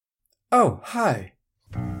Oh, hi.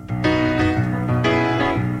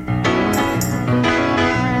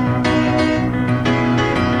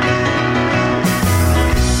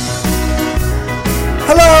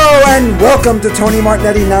 Hello and welcome to Tony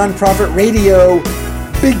Martignetti Nonprofit Radio.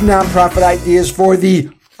 Big nonprofit ideas for the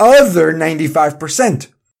other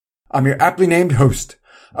 95%. I'm your aptly named host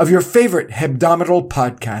of your favorite hebdomadal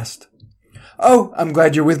podcast. Oh, I'm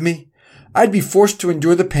glad you're with me. I'd be forced to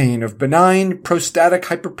endure the pain of benign prostatic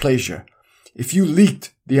hyperplasia if you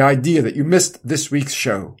leaked the idea that you missed this week's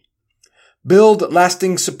show. Build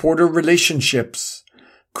lasting supporter relationships.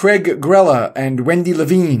 Craig Grella and Wendy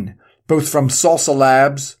Levine, both from Salsa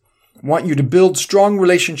Labs, want you to build strong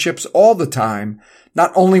relationships all the time,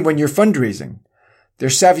 not only when you're fundraising. Their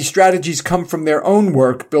savvy strategies come from their own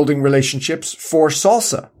work building relationships for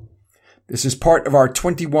salsa. This is part of our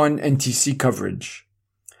 21 NTC coverage.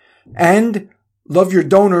 And love your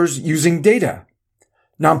donors using data.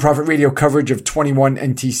 Nonprofit radio coverage of 21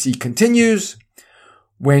 NTC continues.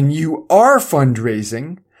 When you are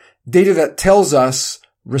fundraising, data that tells us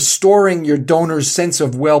restoring your donors' sense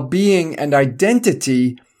of well-being and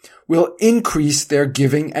identity will increase their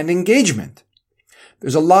giving and engagement.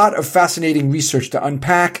 There's a lot of fascinating research to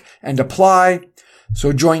unpack and apply,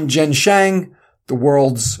 so join Jen Shang, the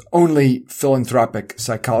world's only philanthropic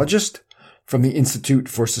psychologist from the Institute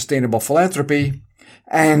for Sustainable Philanthropy,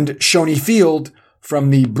 and Shoni Field from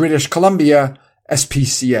the British Columbia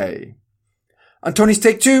SPCA. On Tony's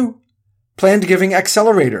Take 2, Planned Giving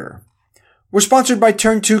Accelerator. We're sponsored by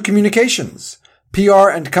Turn 2 Communications, PR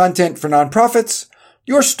and content for nonprofits.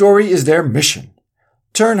 Your story is their mission.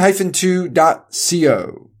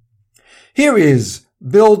 Turn-2.co. Here is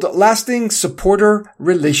Build Lasting Supporter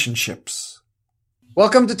Relationships.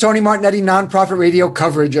 Welcome to Tony Martignetti Nonprofit Radio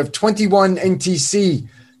coverage of 21 NTC,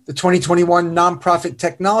 the 2021 Nonprofit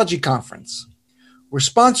Technology Conference. We're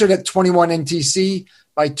sponsored at 21 NTC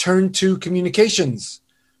by Turn 2 Communications,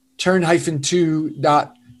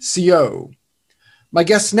 turn-2.co. My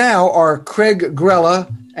guests now are Craig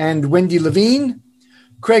Grella and Wendy Levine.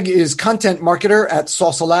 Craig is content marketer at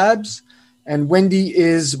Salsa Labs, and Wendy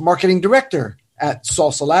is marketing director at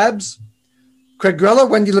Salsa Labs. Craig Grella,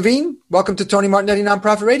 Wendy Levine, welcome to Tony Martignetti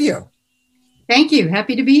Nonprofit Radio. Thank you.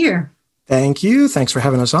 Happy to be here. Thank you. Thanks for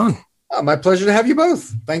having us on. Oh, my pleasure to have you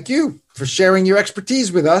both. Thank you for sharing your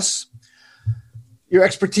expertise with us. Your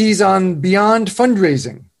expertise on beyond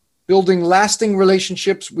fundraising, building lasting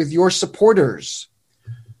relationships with your supporters.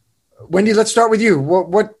 Wendy, let's start with you.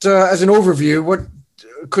 What as an overview, what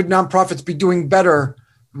could nonprofits be doing better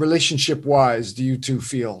relationship-wise, do you two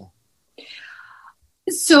feel?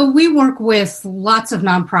 So we work with lots of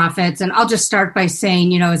nonprofits, and I'll just start by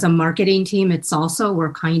saying, as a marketing team at Salsa,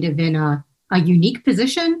 we're kind of in a unique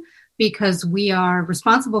position because we are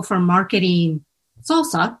responsible for marketing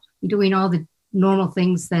salsa, doing all the normal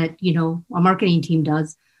things that, a marketing team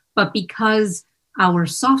does. But because our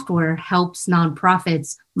software helps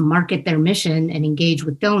nonprofits market their mission and engage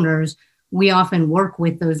with donors, we often work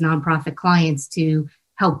with those nonprofit clients to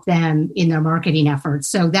help them in their marketing efforts.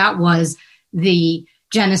 So that was the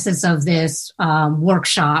genesis of this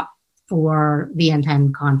workshop for the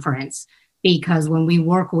N10 conference, because when we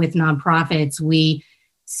work with nonprofits, we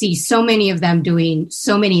see so many of them doing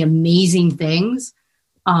so many amazing things.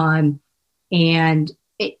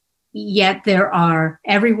 Yet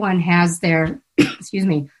everyone has their,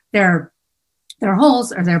 their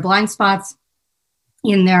holes or their blind spots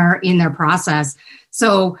in their process.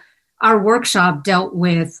 So our workshop dealt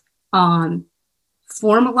with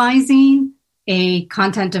formalizing a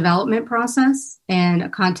content development process and a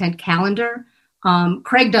content calendar.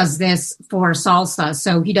 Craig does this for Salsa,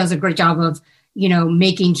 so he does a great job of,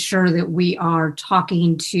 making sure that we are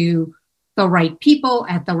talking to the right people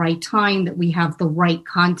at the right time, that we have the right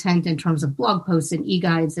content in terms of blog posts and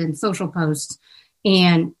e-guides and social posts.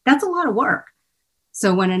 And that's a lot of work.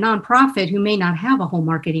 So when a nonprofit who may not have a whole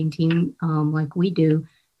marketing team like we do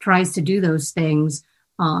tries to do those things,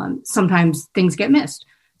 sometimes things get missed.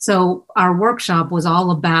 So our workshop was all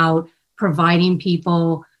about providing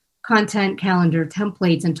people content calendar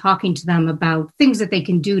templates and talking to them about things that they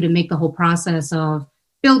can do to make the whole process of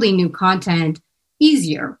building new content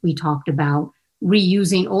easier. We talked about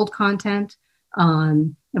reusing old content,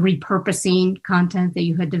 repurposing content that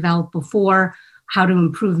you had developed before, how to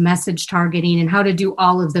improve message targeting, and how to do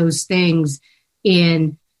all of those things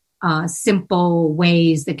in simple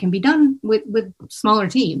ways that can be done with smaller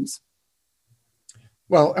teams.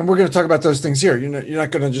 Well, and we're going to talk about those things here. You're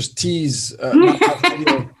not going to just tease nonprofit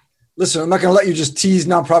radio. Listen, I'm not going to let you just tease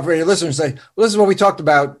nonprofit radio listeners and say, well, this is what we talked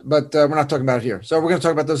about, but we're not talking about it here. So we're going to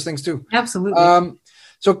talk about those things too. Absolutely.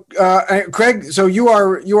 So, Craig, so you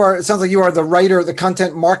are, it sounds like you are the writer, the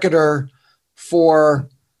content marketer for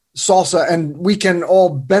Salsa, and we can all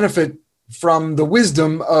benefit from the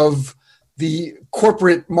wisdom of the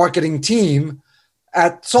corporate marketing team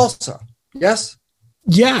at Salsa. Yes?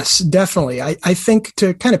 Yes, definitely. I think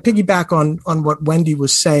to kind of piggyback on what Wendy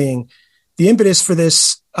was saying, the impetus for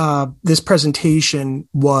this presentation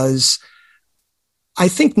was, I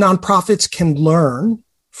think nonprofits can learn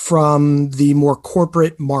from the more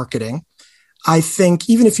corporate marketing. I think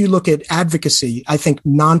even if you look at advocacy, I think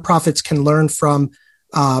nonprofits can learn from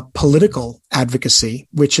political advocacy,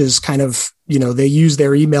 which is kind of, they use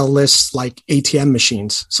their email lists like ATM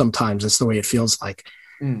machines. Sometimes that's the way it feels like.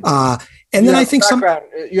 And then I think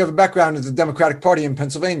you have a background in the Democratic Party in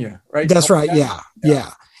Pennsylvania, right? That's right. Yeah.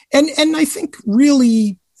 And I think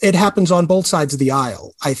really it happens on both sides of the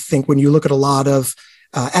aisle. I think when you look at a lot of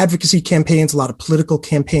advocacy campaigns, a lot of political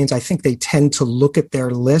campaigns, I think they tend to look at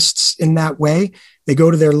their lists in that way. They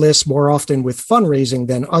go to their lists more often with fundraising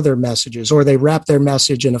than other messages, or they wrap their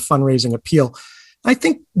message in a fundraising appeal. I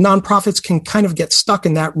think nonprofits can kind of get stuck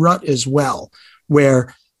in that rut as well,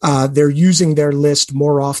 where they're using their list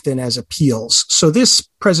more often as appeals. So this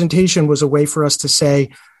presentation was a way for us to say,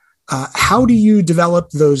 how do you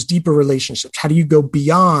develop those deeper relationships? How do you go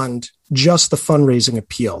beyond just the fundraising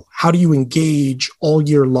appeal? How do you engage all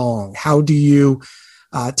year long? How do you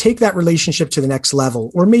take that relationship to the next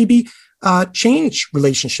level? Or maybe change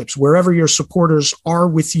relationships wherever your supporters are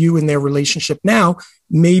with you in their relationship now.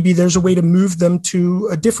 Maybe there's a way to move them to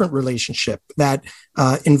a different relationship that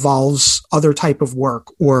involves other type of work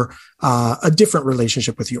or a different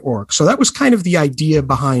relationship with your org. So that was kind of the idea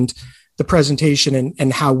behind the presentation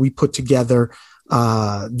and how we put together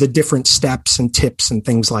the different steps and tips and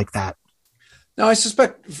things like that. Now, I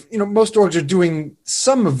suspect, most orgs are doing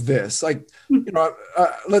some of this. Like,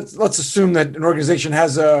 let's assume that an organization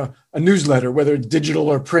has a newsletter, whether it's digital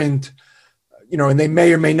or print, and they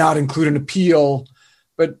may or may not include an appeal.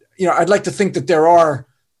 But, I'd like to think that there are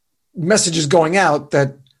messages going out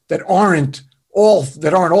that aren't all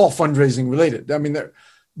fundraising related. I mean,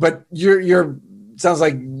 but sounds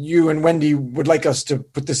like you and Wendy would like us to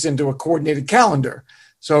put this into a coordinated calendar.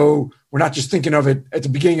 So we're not just thinking of it at the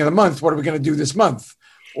beginning of the month. What are we going to do this month?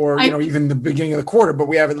 Or, even the beginning of the quarter, but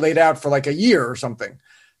we have it laid out for like a year or something.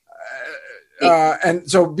 And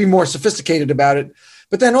so be more sophisticated about it.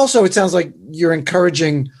 But then also it sounds like you're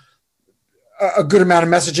encouraging a good amount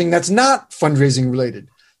of messaging that's not fundraising related,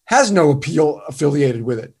 has no appeal affiliated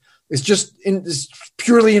with it. It's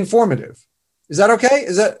purely informative. Is that okay?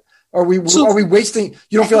 Are we wasting?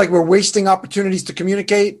 You don't feel like we're wasting opportunities to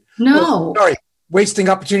communicate? No. Wasting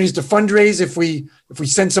opportunities to fundraise if we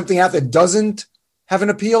send something out that doesn't have an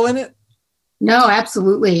appeal in it? No,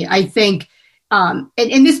 absolutely. I think, and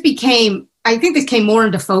this came more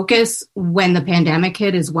into focus when the pandemic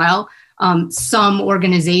hit as well. Some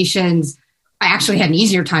organizations actually had an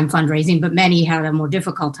easier time fundraising, but many had a more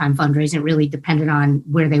difficult time fundraising. It really depended on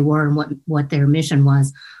where they were and what their mission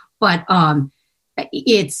was. But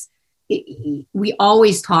we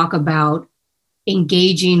always talk about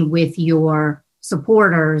engaging with your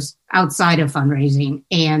supporters outside of fundraising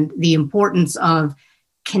and the importance of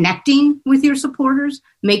connecting with your supporters,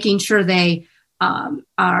 making sure they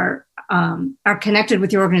are connected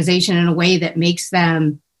with your organization in a way that makes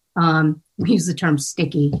them, we use the term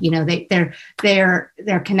sticky.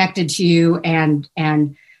 They're connected to you and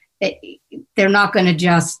they're not going to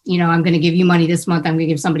just, I'm going to give you money this month. I'm going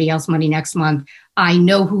to give somebody else money next month. I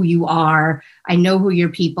know who you are. I know who your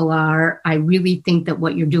people are. I really think that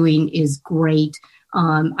what you're doing is great.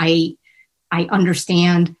 I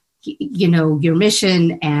understand, your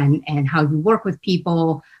mission and how you work with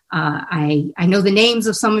people. I know the names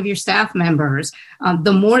of some of your staff members.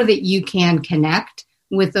 The more that you can connect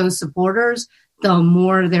with those supporters, the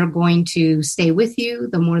more they're going to stay with you,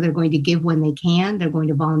 the more they're going to give when they can. They're going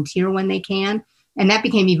to volunteer when they can. And that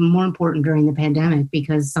became even more important during the pandemic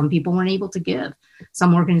because some people weren't able to give.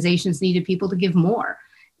 Some organizations needed people to give more.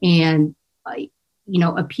 And,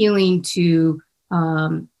 appealing to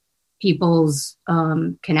people's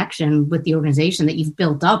connection with the organization that you've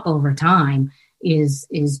built up over time is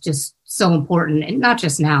just so important. And not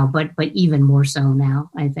just now, but even more so now,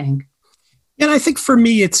 I think. And I think for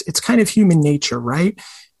me, it's kind of human nature, right?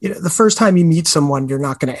 The first time you meet someone, you're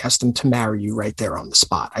not going to ask them to marry you right there on the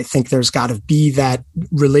spot. I think there's got to be that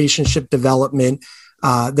relationship development.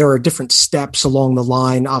 There are different steps along the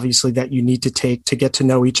line, obviously, that you need to take to get to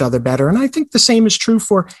know each other better. And I think the same is true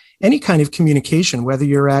for any kind of communication, whether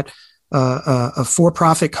you're at a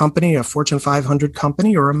for-profit company, a Fortune 500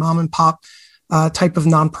 company, or a mom and pop type of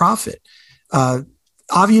nonprofit.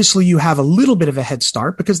 obviously you have a little bit of a head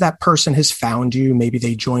start because that person has found you. Maybe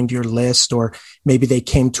they joined your list, or maybe they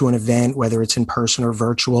came to an event, whether it's in person or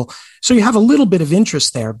virtual. So you have a little bit of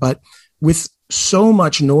interest there. But with so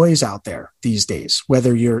much noise out there these days,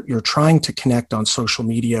 whether you're trying to connect on social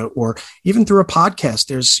media or even through a podcast,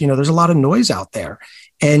 there's a lot of noise out there,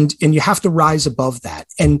 and you have to rise above that.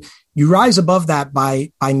 And you rise above that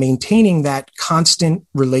by maintaining that constant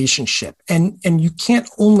relationship. And you can't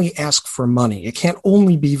only ask for money. It can't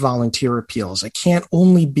only be volunteer appeals. It can't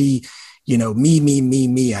only be,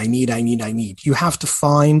 me. I need. You have to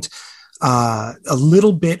find a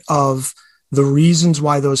little bit of the reasons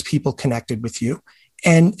why those people connected with you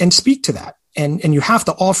and speak to that. And you have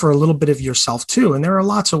to offer a little bit of yourself too. And there are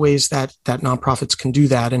lots of ways that nonprofits can do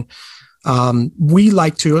that. And we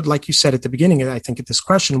like to, like you said at the beginning, I think at this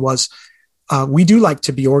question was, we do like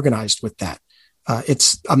to be organized with that.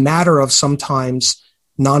 It's a matter of sometimes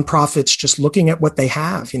nonprofits just looking at what they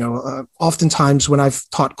have. Oftentimes when I've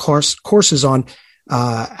taught courses on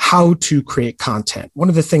how to create content, one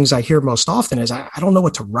of the things I hear most often is, I don't know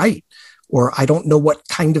what to write, or I don't know what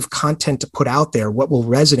kind of content to put out there, what will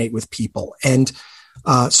resonate with people. And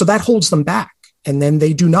so that holds them back, and then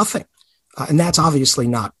they do nothing. And that's obviously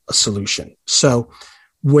not a solution. So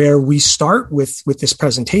where we start with this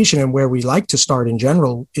presentation, and where we like to start in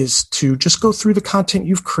general, is to just go through the content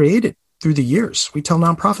you've created through the years. We tell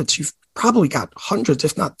nonprofits, you've probably got hundreds,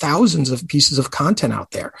 if not thousands of pieces of content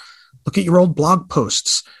out there. Look at your old blog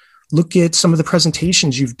posts. Look at some of the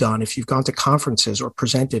presentations you've done if you've gone to conferences or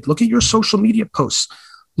presented. Look at your social media posts.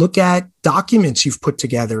 Look at documents you've put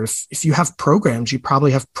together. If you have programs, you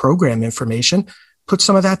probably have program information. Put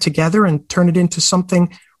some of that together and turn it into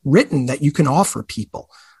something written that you can offer people,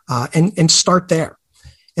 and start there.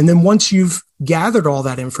 And then once you've gathered all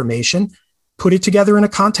that information, put it together in a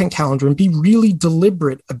content calendar and be really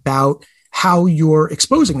deliberate about how you're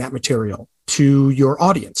exposing that material to your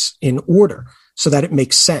audience in order, so that it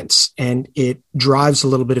makes sense and it drives a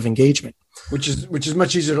little bit of engagement. Which is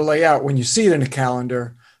much easier to lay out when you see it in a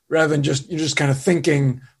calendar, rather than you're just kind of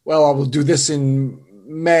thinking, well, I will do this in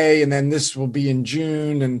May and then this will be in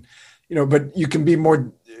June, and but you can be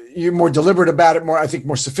you're more deliberate about it,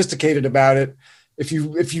 more sophisticated about it.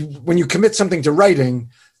 When you commit something to writing,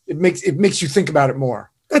 it makes you think about it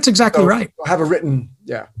more. That's exactly right. Have a written,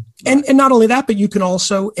 yeah. And not only that, but you can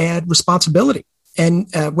also add responsibility. And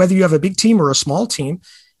whether you have a big team or a small team,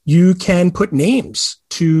 you can put names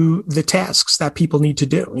to the tasks that people need to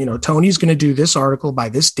do. Tony's going to do this article by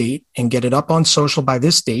this date and get it up on social by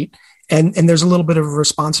this date. And there's a little bit of a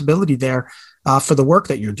responsibility there for the work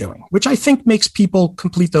that you're doing, which I think makes people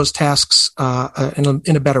complete those tasks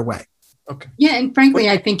in a better way. Okay. Yeah, and frankly,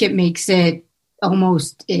 I think it makes it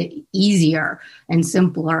almost easier and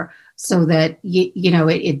simpler, so that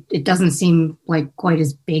it doesn't seem like quite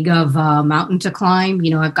as big of a mountain to climb.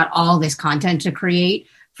 I've got all this content to create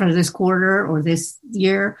for this quarter or this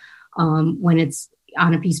year, when it's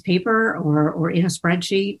on a piece of paper or in a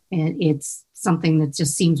spreadsheet, and it's something that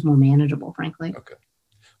just seems more manageable, frankly. Okay.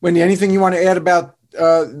 Wendy, anything you want to add about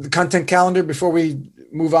the content calendar before we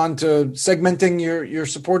move on to segmenting your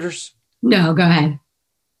supporters? No, go ahead.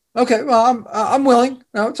 Okay. Well, I'm willing.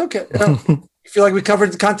 No, it's okay. You feel like we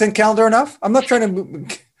covered the content calendar enough? I'm not trying to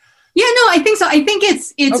move. Yeah, no, I think so. I think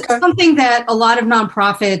it's okay. Something that a lot of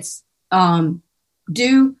nonprofits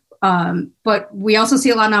do, but we also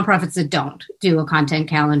see a lot of nonprofits that don't do a content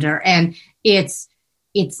calendar, and it's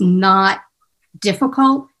not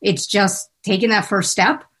difficult. It's just taking that first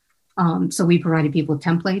step. So we provided people with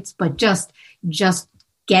templates, but just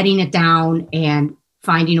getting it down and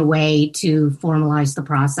finding a way to formalize the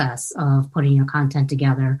process of putting your content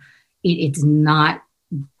together. It's not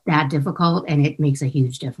that difficult, and it makes a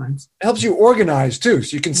huge difference. It helps you organize too.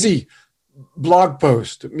 So you can see blog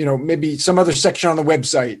post, maybe some other section on the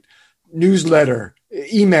website, newsletter,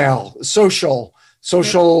 email, social,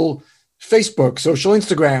 Facebook, social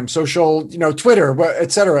Instagram, social, Twitter,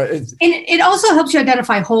 et cetera. And it also helps you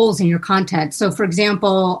identify holes in your content. So for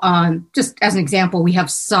example, just as an example, we have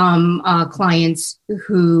some clients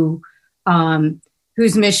whose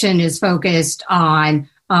mission is focused on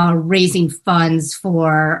raising funds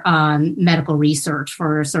for medical research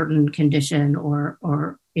for a certain condition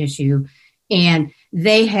or issue. And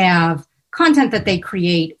they have content that they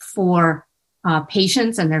create for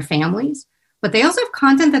patients and their families, but they also have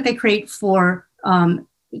content that they create for,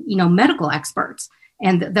 medical experts,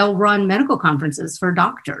 and they'll run medical conferences for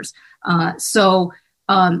doctors. So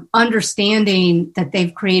understanding that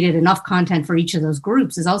they've created enough content for each of those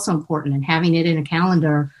groups is also important, and having it in a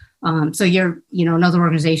calendar. So another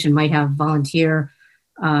organization might have volunteer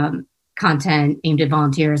content aimed at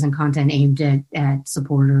volunteers and content aimed at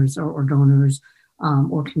supporters or donors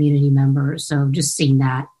or community members. So just seeing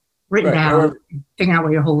that written down, figuring out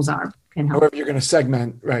where your holes are can help. However you're going to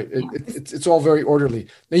segment, right? It's all very orderly.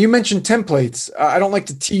 Now, you mentioned templates. I don't like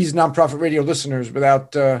to tease nonprofit radio listeners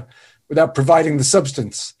without providing the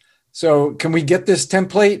substance. So can we get this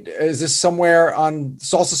template? Is this somewhere on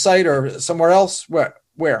Salsa site or somewhere else? Where?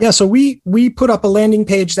 Yeah, so we put up a landing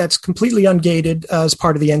page that's completely ungated as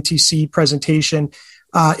part of the NTC presentation.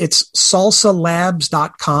 It's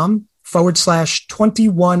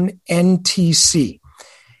salsalabs.com/21NTC.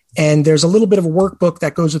 And there's a little bit of a workbook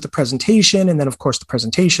that goes with the presentation. And then, of course, the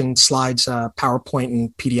presentation slides, PowerPoint and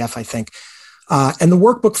PDF, I think. And the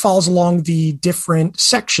workbook follows along the different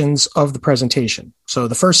sections of the presentation. So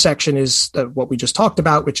the first section is what we just talked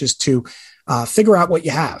about, which is to figure out what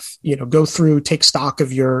you have, go through, take stock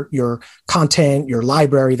of your content, your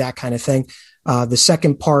library, that kind of thing. The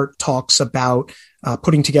second part talks about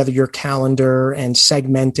putting together your calendar and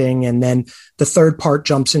segmenting. And then the third part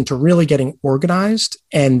jumps into really getting organized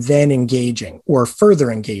and then engaging or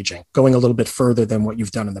further engaging, going a little bit further than what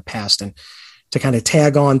you've done in the past. And to kind of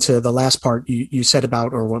tag on to the last part you said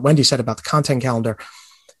about, or what Wendy said about the content calendar,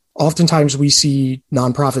 oftentimes we see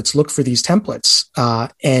nonprofits look for these templates,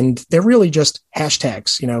 and they're really just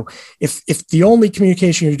hashtags. If the only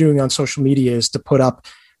communication you're doing on social media is to put up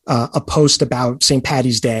a post about St.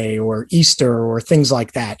 Patty's Day or Easter or things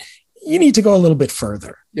like that, you need to go a little bit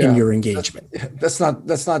further in your engagement. That's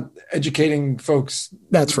not educating folks.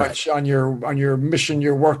 That's right. On your mission,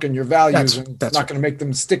 your work, and your values. That's not going to make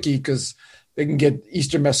them sticky because they can get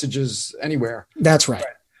Easter messages anywhere. That's right.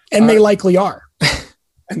 And they likely are.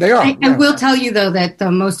 And they are. I will tell you, though, that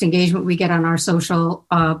the most engagement we get on our social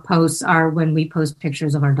posts are when we post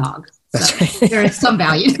pictures of our dog. That's right. There is some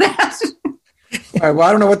value to that. All right. Well,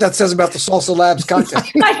 I don't know what that says about the Salsa Labs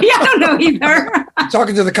content. I don't know either. I'm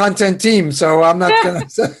talking to the content team, so I'm not going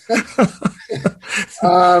to.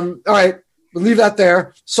 All right. We'll leave that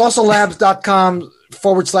there.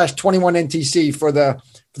 salsalabs.com/21NTC for the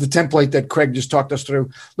template that Craig just talked us through.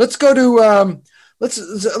 Let's go to a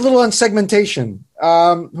little on segmentation.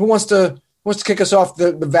 Who wants to kick us off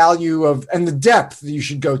the value of and the depth that you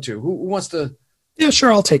should go to? Who wants to? Yeah, sure.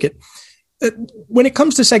 I'll take it. When it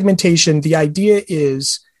comes to segmentation, the idea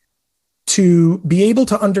is to be able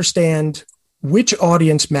to understand which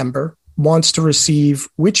audience member wants to receive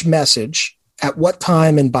which message at what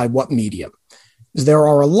time and by what medium. There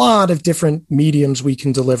are a lot of different mediums we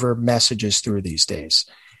can deliver messages through these days.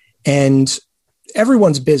 And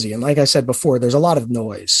everyone's busy. And like I said before, there's a lot of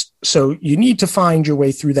noise. So you need to find your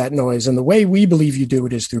way through that noise. And the way we believe you do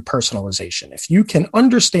it is through personalization. If you can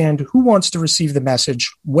understand who wants to receive the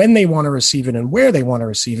message, when they want to receive it, and where they want to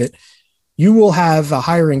receive it, you will have a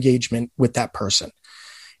higher engagement with that person.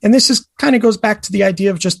 And this is kind of goes back to the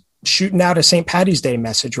idea of just shooting out a St. Patty's Day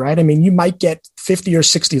message, right? I mean, you might get 50 or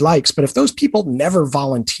 60 likes, but if those people never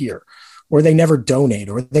volunteer or they never donate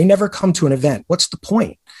or they never come to an event, what's the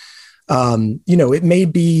point? It may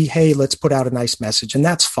be, hey, let's put out a nice message, and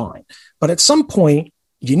that's fine. But at some point,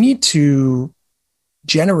 you need to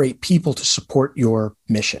generate people to support your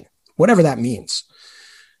mission, whatever that means.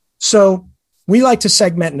 So we like to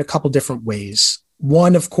segment in a couple different ways.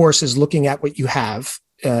 One, of course, is looking at what you have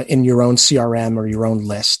in your own CRM or your own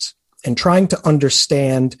list and trying to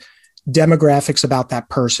understand demographics about that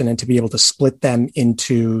person and to be able to split them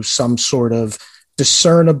into some sort of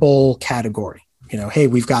discernible category. Hey,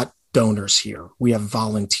 we've got donors here, we have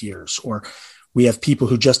volunteers, or we have people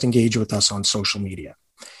who just engage with us on social media.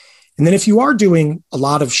 And then if you are doing a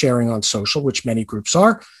lot of sharing on social, which many groups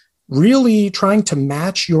are, really trying to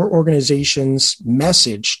match your organization's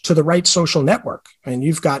message to the right social network. And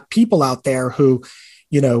you've got people out there who,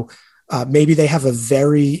 maybe they have a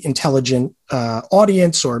very intelligent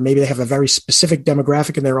audience, or maybe they have a very specific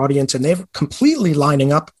demographic in their audience, and they're completely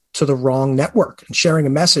lining up to the wrong network and sharing a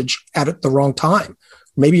message at the wrong time.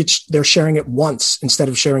 Maybe they're sharing it once instead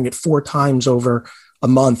of sharing it 4 times over a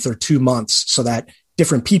month or 2 months so that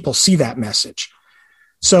different people see that message.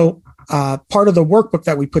 So part of the workbook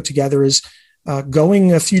that we put together is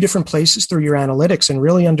going a few different places through your analytics and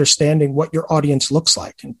really understanding what your audience looks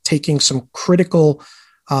like and taking some critical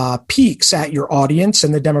peeks at your audience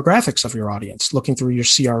and the demographics of your audience, looking through your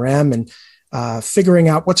CRM and figuring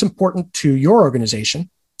out what's important to your organization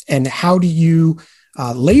and how do you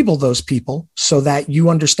label those people so that you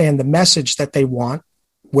understand the message that they want,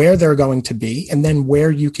 where they're going to be, and then where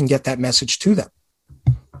you can get that message to them.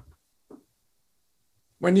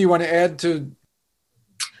 When do you want to add to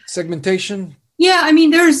segmentation? Yeah, I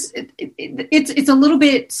mean, it's a little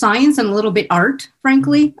bit science and a little bit art,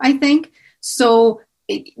 frankly, I think. So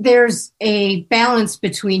there's a balance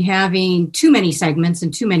between having too many segments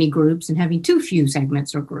and too many groups and having too few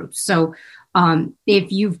segments or groups. So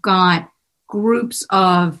if you've got groups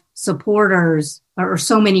of supporters or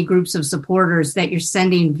so many groups of supporters that you're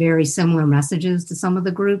sending very similar messages to some of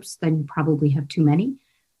the groups, then you probably have too many.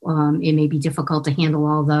 It may be difficult to handle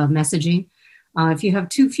all the messaging. If you have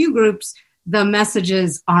too few groups, the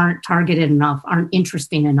messages aren't targeted enough, aren't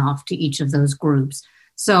interesting enough to each of those groups.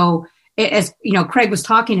 So as you know, Craig was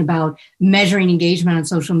talking about measuring engagement on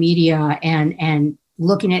social media and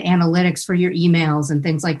looking at analytics for your emails and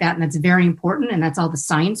things like that. And that's very important. And that's all the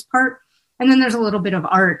science part. And then there's a little bit of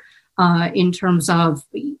art in terms of,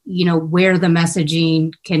 you know, where the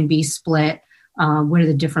messaging can be split, where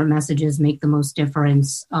the different messages make the most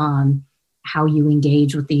difference, how you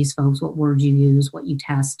engage with these folks, what words you use, what you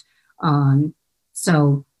test.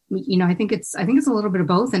 So, you know, I think it's a little bit of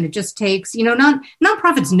both, and it just takes, you know,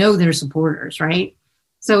 nonprofits know their supporters, right?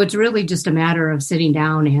 So it's really just a matter of sitting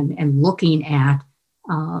down and looking at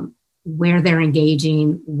where they're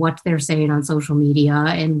engaging, what they're saying on social media,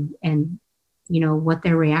 and you know what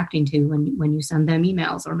they're reacting to when you send them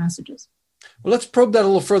emails or messages. Well, let's probe that a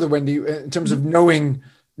little further, Wendy, in terms of knowing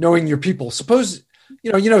your people. Suppose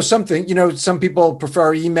some people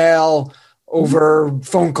prefer email over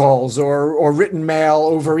phone calls or written mail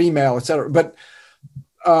over email, et cetera. But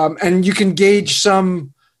and you can gauge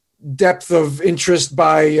some depth of interest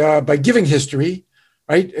by giving history,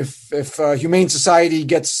 right? If Humane Society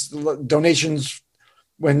gets donations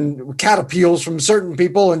when cat appeals from certain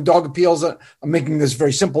people and dog appeals, I'm making this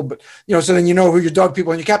very simple, but so then you know who your dog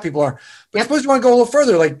people and your cat people are. But suppose you want to go a little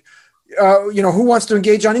further, like who wants to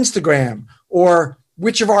engage on Instagram, or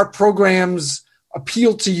which of our programs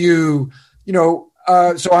appeal to you?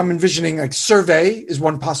 So I'm envisioning like survey is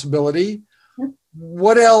one possibility.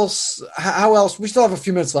 What else? How else? We still have a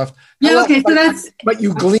few minutes left. But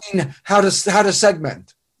you glean how to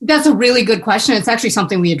segment. That's a really good question. It's actually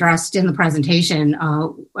something we addressed in the presentation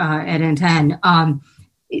at N10.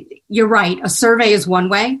 You're right. A survey is one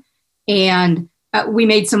way, and we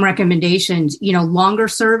made some recommendations. Longer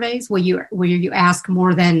surveys where you ask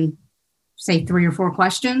more than, say, 3 or 4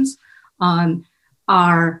 questions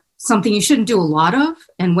are something you shouldn't do a lot of.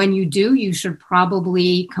 And when you do, you should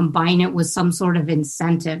probably combine it with some sort of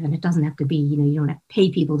incentive. And it doesn't have to be, you don't have to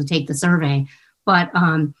pay people to take the survey, but,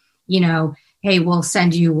 hey, we'll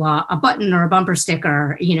send you a button or a bumper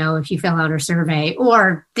sticker, if you fill out our survey,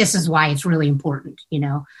 or this is why it's really important,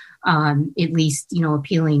 at least,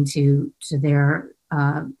 appealing to their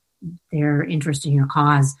interest in your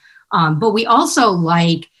cause. But we also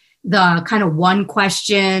like the kind of one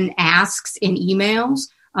question asks in emails.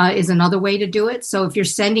 Is another way to do it. So if you're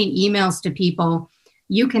sending emails to people,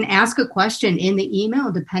 you can ask a question in the email,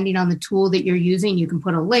 depending on the tool that you're using. You can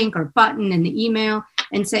put a link or button in the email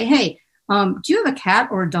and say, hey, do you have a cat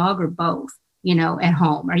or a dog or both, at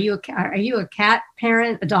home? Are you a cat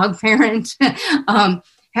parent, a dog parent? Have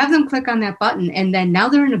them click on that button. And then now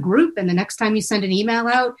they're in a group. And the next time you send an email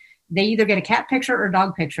out, they either get a cat picture or a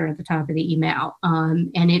dog picture at the top of the email.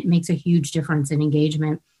 And it makes a huge difference in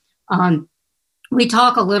engagement. We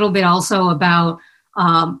talk a little bit also about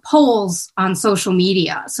polls on social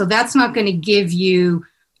media. So that's not going to give you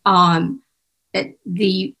that's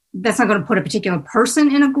not going to put a particular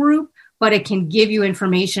person in a group, but it can give you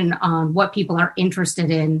information on what people are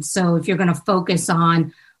interested in. So if you're going to focus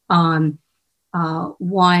on one,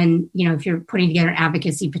 if you're putting together an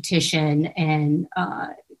advocacy petition and,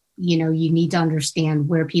 you need to understand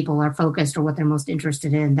where people are focused or what they're most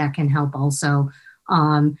interested in, that can help also.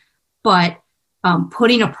 But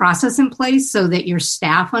putting a process in place so that your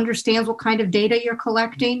staff understands what kind of data you're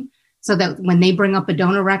collecting, so that when they bring up a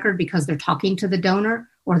donor record because they're talking to the donor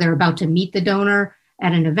or they're about to meet the donor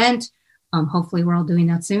at an event, hopefully we're all doing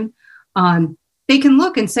that soon, they can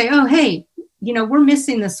look and say, oh, hey, we're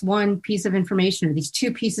missing this one piece of information or these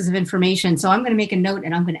 2 pieces of information. So I'm going to make a note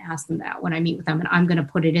and I'm going to ask them that when I meet with them, and I'm going to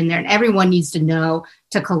put it in there. And everyone needs to know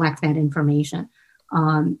to collect that information.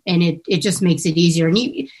 And it just makes it easier.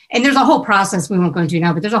 And there's a whole process we won't go into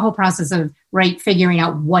now, but there's a whole process of figuring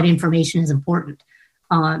out what information is important,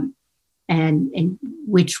 and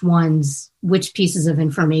which pieces of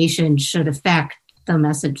information should affect the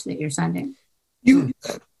message that you're sending.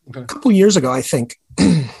 A couple years ago, I think,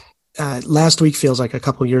 last week feels like a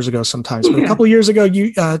couple years ago sometimes, but a couple years ago,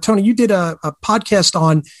 Tony, you did a podcast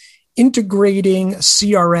on integrating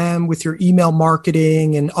CRM with your email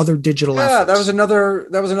marketing and other digital efforts. Yeah, that was another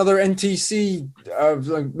NTC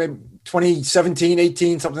like maybe 2017,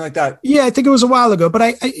 18, something like that. Yeah, I think it was a while ago. But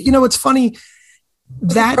I it's funny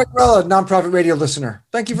that Craig Rella, nonprofit radio listener.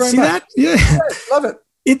 Thank you very much. That? Yeah, love it.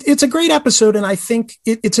 It's a great episode. And I think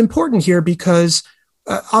it's important here because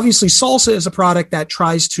obviously Salsa is a product that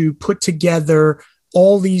tries to put together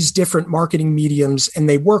all these different marketing mediums, and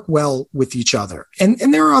they work well with each other. And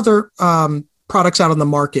there are other products out on the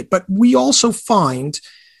market, but we also find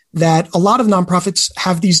that a lot of nonprofits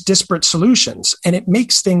have these disparate solutions, and it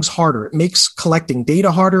makes things harder. It makes collecting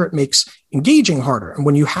data harder. It makes engaging harder. And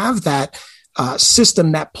when you have that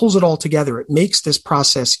system that pulls it all together, it makes this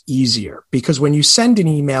process easier, because when you send an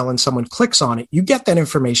email and someone clicks on it, you get that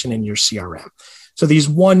information in your CRM. So these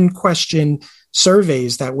one question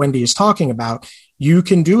surveys that Wendy is talking about, you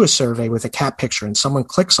can do a survey with a cat picture and someone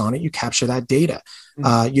clicks on it, you capture that data.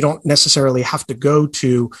 You don't necessarily have to go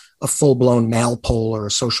to a full-blown mail poll or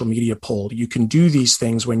a social media poll. You can do these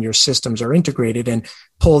things when your systems are integrated and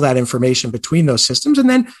pull that information between those systems. And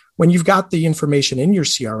then when you've got the information in your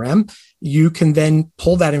CRM, you can then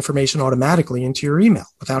pull that information automatically into your email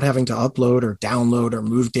without having to upload or download or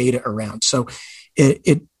move data around. So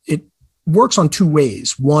it works on two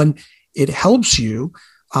ways. One, it helps you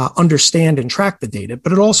understand and track the data,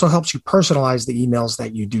 but it also helps you personalize the emails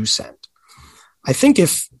that you do send. I think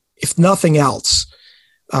if nothing else,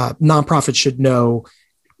 nonprofits should know,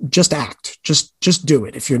 just act, just do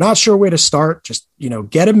it. If you're not sure where to start, just,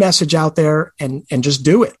 get a message out there and just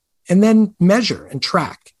do it, and then measure and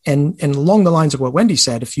track. And along the lines of what Wendy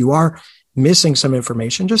said, if you are missing some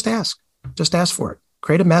information, just ask for it.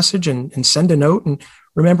 Create a message and send a note. And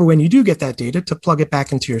remember, when you do get that data, to plug it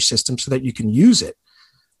back into your system so that you can use it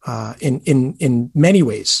in many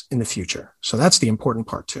ways in the future. So that's the important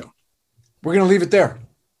part too. We're going to leave it there.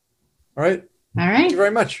 All right. Thank you very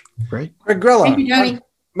much. Great. Craig Grella. Thank you, Johnny.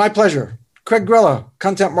 My pleasure. Craig Grella,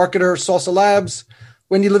 content marketer, Salsa Labs.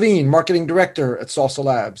 Wendy Levine, marketing director at Salsa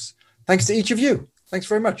Labs. Thanks to each of you. Thanks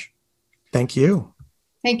very much. Thank you.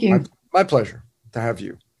 Thank you. My pleasure to have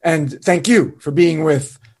you. And thank you for being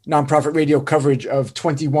with Nonprofit Radio coverage of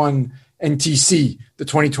 21 NTC, the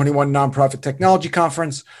 2021 Nonprofit Technology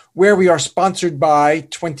Conference, where we are sponsored by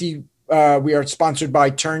Turn2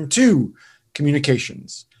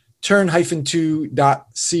 Communications,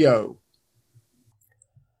 turn-2.co.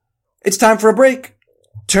 It's time for a break.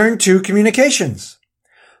 Turn2 Communications.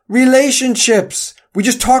 Relationships. We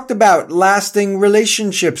just talked about lasting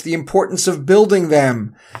relationships, the importance of building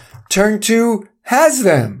them. Turn2 has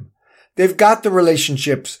them. They've got the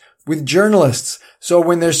relationships with journalists. So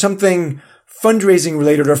when there's something fundraising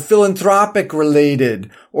related or philanthropic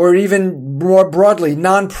related, or even more broadly,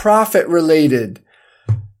 nonprofit related,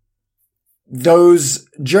 those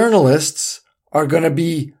journalists are going to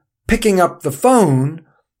be picking up the phone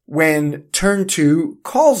when Turn2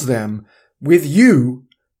 calls them with your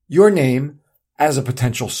name, as a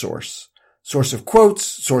potential source of quotes,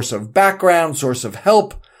 source of background, source of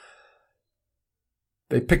help.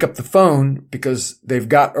 They pick up the phone because they've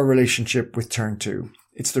got a relationship with Turn2.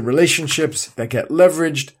 It's the relationships that get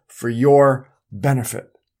leveraged for your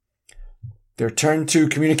benefit. They're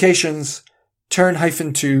Turn2 Communications,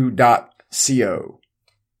 turn-2.co.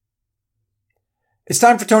 It's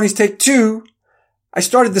time for Tony's Take 2. I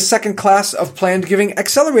started the second class of Planned Giving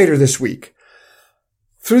Accelerator this week.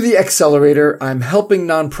 Through the Accelerator, I'm helping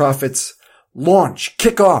nonprofits launch,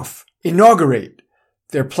 kick off, inaugurate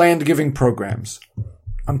their planned giving programs.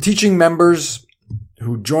 I'm teaching members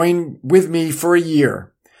who join with me for a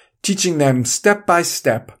year, teaching them step by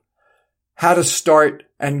step how to start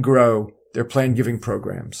and grow their planned giving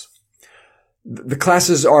programs. The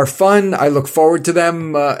classes are fun. I look forward to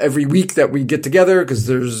them every week that we get together, because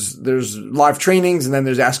there's live trainings, and then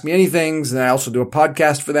there's Ask Me Anythings, and I also do a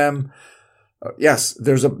podcast for them. Yes,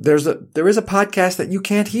 there is a podcast that you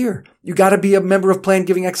can't hear. You got to be a member of Planned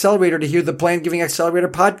Giving Accelerator to hear the Planned Giving Accelerator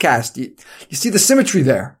podcast. You see the symmetry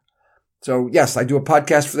there. So yes, I do a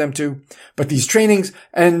podcast for them too. But these trainings,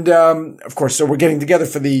 and of course, so we're getting together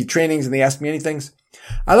for the trainings and the Ask Me Anythings.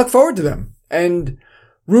 I look forward to them, and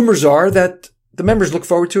rumors are that the members look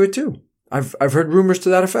forward to it too. I've heard rumors to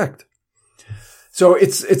that effect. So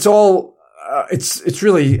it's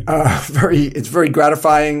really very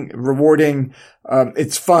gratifying, rewarding.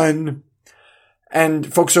 It's fun,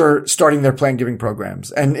 and folks are starting their planned giving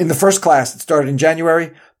programs. And in the first class that started in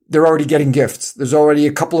January, they're already getting gifts. There's already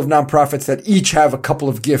a couple of nonprofits that each have a couple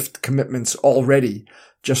of gift commitments already,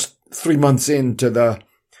 just 3 months into the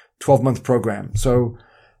 12-month program. So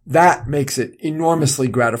that makes it enormously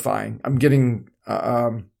gratifying. I'm getting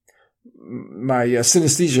my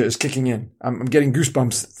synesthesia is kicking in. I'm getting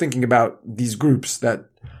goosebumps thinking about these groups that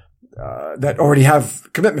already have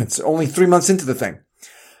commitments, only 3 months into the thing.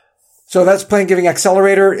 So that's Planned Giving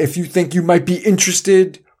Accelerator. If you think you might be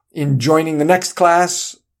interested in joining the next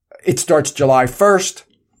class, it starts July 1st.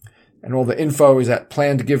 And all the info is at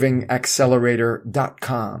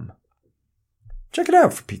plannedgivingaccelerator.com. Check it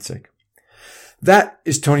out, for Pete's sake. That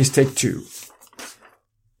is Tony's Take 2.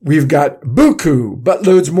 We've got buku, but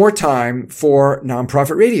loads more time for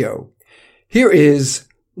nonprofit radio. Here is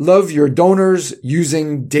Love Your Donors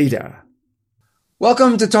Using Data.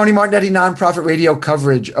 Welcome to Tony Martignetti Nonprofit Radio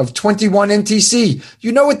coverage of 21NTC.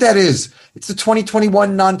 You know what that is. It's the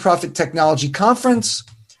 2021 Nonprofit Technology Conference.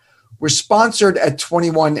 We're sponsored at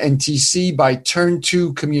 21NTC by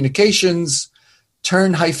Turn2 Communications,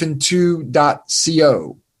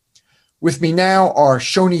 turn-2.co. With me now are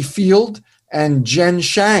Shoni Field and Jen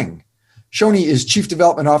Shang. Shoni is Chief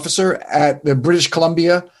Development Officer at the British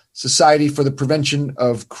Columbia Society for the Prevention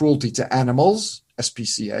of Cruelty to Animals,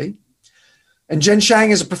 SPCA. And Jen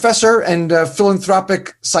Shang is a professor and a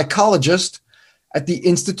philanthropic psychologist at the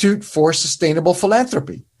Institute for Sustainable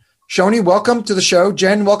Philanthropy. Shoni, welcome to the show.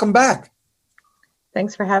 Jen, welcome back.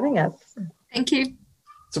 Thanks for having us. Thank you.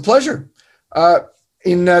 It's a pleasure.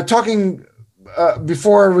 In talking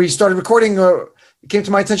before we started recording, it came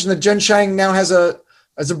to my attention that Jen Shang now has a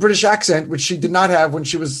British accent, which she did not have when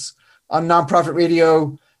she was on nonprofit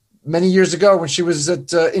radio many years ago when she was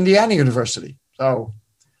at Indiana University. So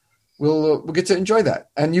we'll get to enjoy that.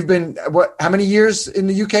 And you've been, how many years in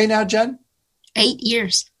the UK now, Jen? 8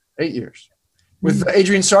 years. 8 years. With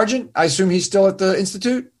Adrian Sargent, I assume he's still at the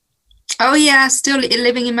Institute? Oh, yeah, still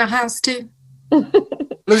living in my house, too.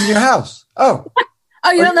 Lives in your house? Oh. Oh,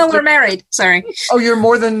 you don't know we're married. Sorry. Oh, you're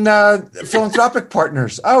more than philanthropic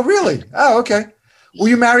partners. Oh, really? Oh, okay. Were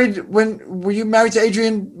you married to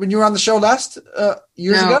Adrian when you were on the show last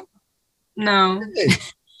years ago? No. Really?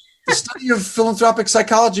 The study of philanthropic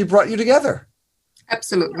psychology brought you together.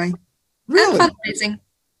 Absolutely. Really? And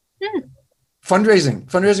fundraising.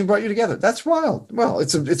 Fundraising brought you together. That's wild. Well,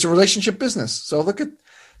 it's a relationship business. So look at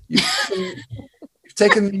you've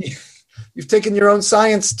taken your own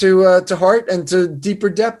science to heart and to deeper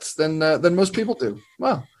depths than most people do.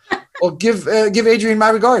 Wow. Well, give Adrian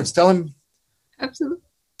my regards. Tell him. Absolutely.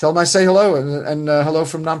 Tell him I say hello and hello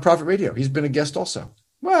from Nonprofit Radio. He's been a guest also.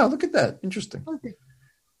 Wow, look at that. Interesting. Okay.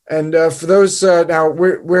 And for those now,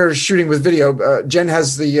 we're shooting with video. Jen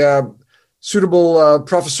has the suitable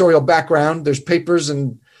professorial background. There's papers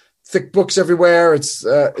and thick books everywhere. It's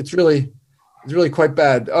really quite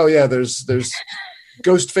bad. Oh yeah, there's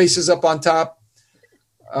ghost faces up on top,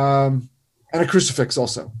 and a crucifix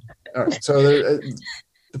also. All right, so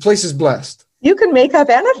the place is blessed. You can make up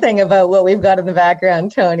anything about what we've got in the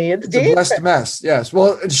background, Tony. It's a blessed mess. Yes.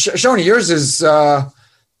 Well, Shoni, yours is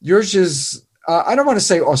I don't want to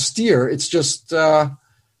say austere. It's just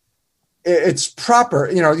it's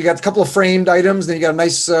proper. You know, you got a couple of framed items, then you got a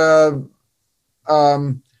nice what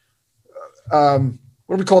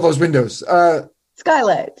do we call those windows?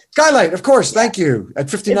 Skylight. Skylight, of course. Thank you. At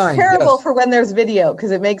 59. It's terrible for when there's video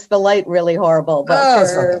because it makes the light really horrible. But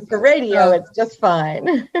for radio, it's just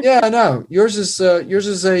fine. Yeah, I know. Yours is a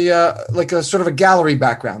like a sort of a gallery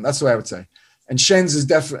background. That's the way I would say. And Jen's is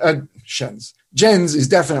definitely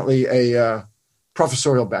a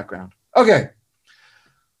professorial background. Okay.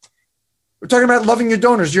 We're talking about loving your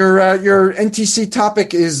donors. Your NTC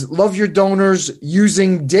topic is love your donors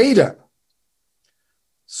using data.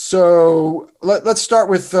 So let's start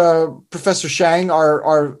with Professor Shang,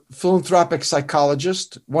 our philanthropic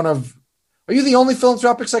psychologist. Are you the only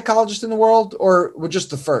philanthropic psychologist in the world, or we're just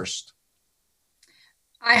the first?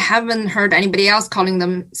 I haven't heard anybody else calling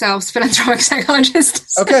themselves philanthropic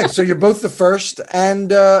psychologists. Okay, so you're both the first and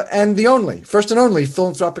the only, first and only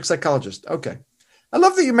philanthropic psychologist. Okay, I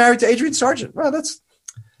love that you're married to Adrian Sargent. Wow,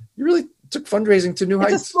 you really took fundraising to new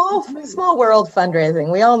heights. It's a small world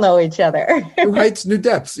fundraising. We all know each other. New heights, new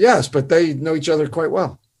depths. Yes, but they know each other quite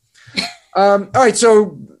well. All right,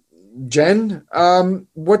 so Jen,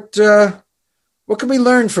 what can we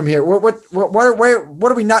learn from here? What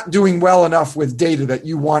are we not doing well enough with data that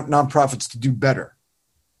you want nonprofits to do better?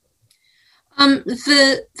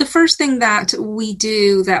 The first thing that we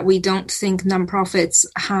do that we don't think nonprofits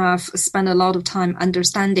have spent a lot of time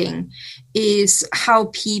understanding is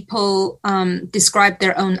how people describe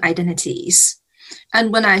their own identities.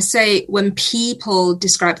 And when I say when people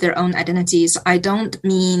describe their own identities, I don't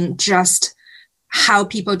mean just how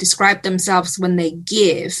people describe themselves when they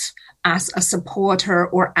give as a supporter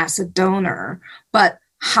or as a donor, but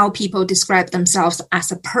how people describe themselves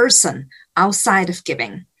as a person outside of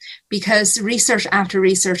giving. Because research after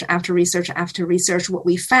research after research after research, what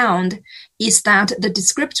we found is that the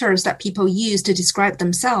descriptors that people use to describe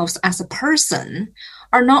themselves as a person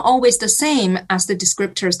are not always the same as the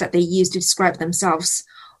descriptors that they use to describe themselves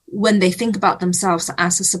when they think about themselves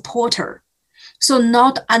as a supporter. So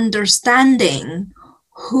not understanding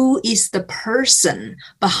who is the person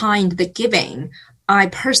behind the giving, I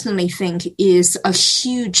personally think is a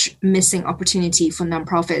huge missing opportunity for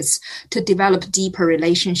nonprofits to develop deeper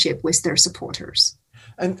relationship with their supporters.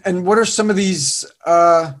 And what are some of these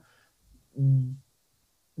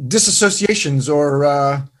disassociations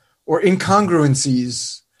or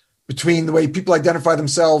incongruencies between the way people identify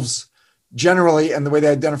themselves generally and the way they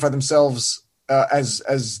identify themselves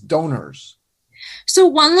as donors? So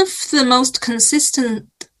one of the most consistent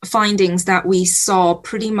findings that we saw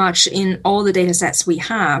pretty much in all the data sets we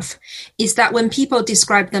have is that when people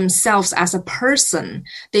describe themselves as a person,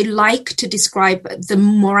 they like to describe the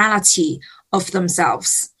morality of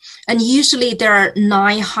themselves. And usually there are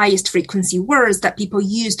 9 highest frequency words that people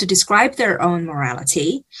use to describe their own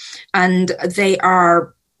morality. And they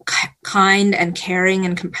are kind and caring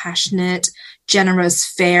and compassionate, generous,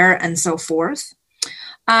 fair, and so forth.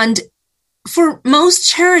 And for most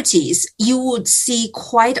charities, you would see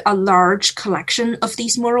quite a large collection of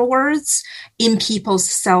these moral words in people's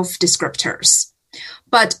self-descriptors.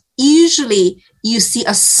 But usually you see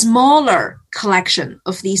a smaller collection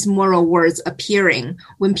of these moral words appearing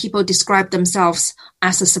when people describe themselves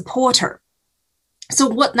as a supporter. So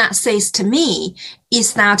what that says to me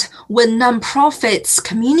is that when nonprofits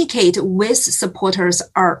communicate with supporters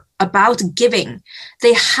about giving,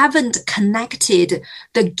 they haven't connected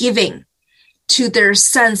the giving to their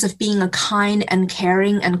sense of being a kind and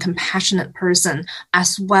caring and compassionate person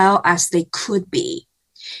as well as they could be.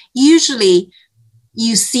 Usually,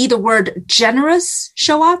 you see the word generous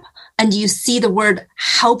show up, and you see the word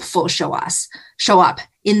helpful show up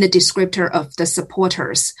in the descriptor of the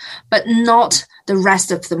supporters, but not the rest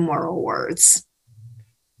of the moral words.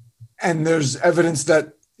 And there's evidence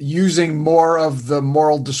that using more of the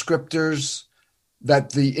moral descriptors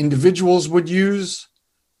that the individuals would use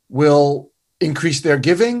will increase their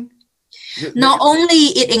giving? Not only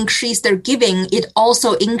it increases their giving, it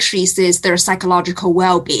also increases their psychological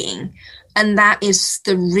well-being. And that is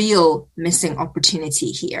the real missing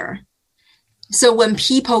opportunity here. So when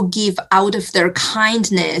people give out of their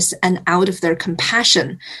kindness and out of their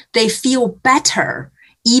compassion, they feel better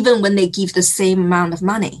even when they give the same amount of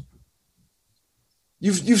money.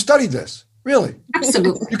 You've studied this, really?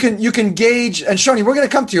 Absolutely. You can gauge, and Shoni, we're going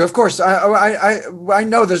to come to you, of course. I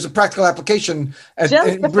know there's a practical application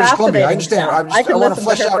in British Columbia. I understand. I want to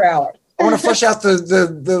flesh out. I want to flesh out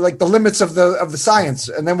the limits of the science,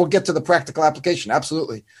 and then we'll get to the practical application.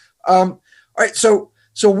 Absolutely. All right. So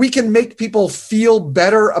we can make people feel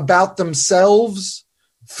better about themselves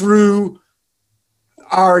through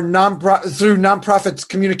our nonprofit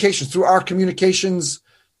communications, through our communications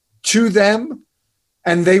to them,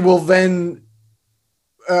 and they will then.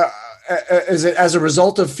 Is it as a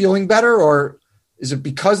result of feeling better, or is it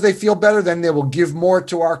because they feel better, then they will give more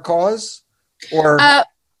to our cause? Or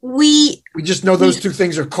we just know those two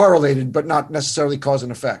things are correlated, but not necessarily cause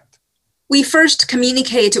and effect. We first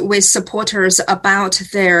communicate with supporters about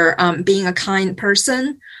their being a kind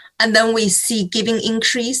person, and then we see giving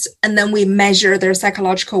increase, and then we measure their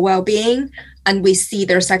psychological well-being, and we see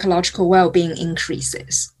their psychological well-being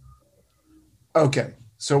increases. Okay.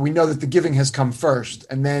 So we know that the giving has come first,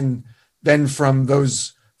 and then from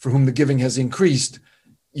those for whom the giving has increased,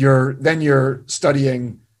 you're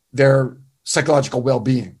studying their psychological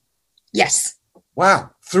well-being. Yes.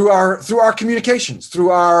 Wow. Through our communications,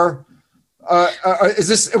 through our is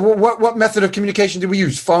this what method of communication do we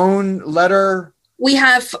use? Phone, letter? We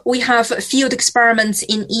have field experiments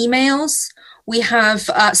in emails. We have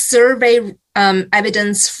survey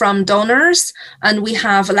evidence from donors, and we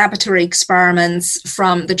have laboratory experiments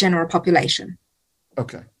from the general population.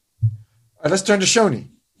 Okay. All right, let's turn to Shoni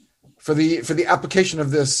for the application of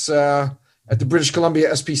this at the British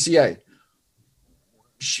Columbia SPCA.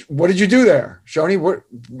 What did you do there, Shoni?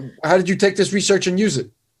 How did you take this research and use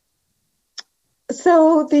it?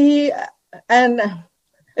 So and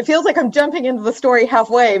it feels like I'm jumping into the story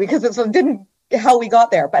halfway because it didn't how we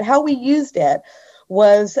got there, but how we used it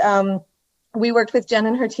was we worked with Jen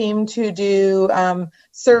and her team to do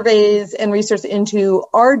surveys and research into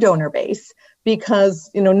our donor base,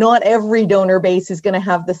 because not every donor base is going to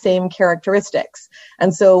have the same characteristics.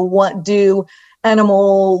 And so what do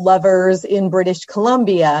animal lovers in British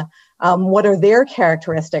Columbia, what are their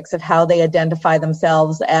characteristics of how they identify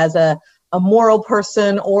themselves as a moral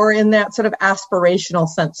person, or in that sort of aspirational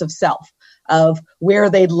sense of self, of where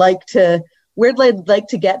they'd like to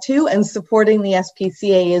get to, and supporting the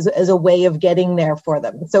SPCA as a way of getting there for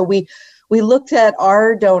them. So we looked at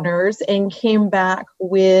our donors and came back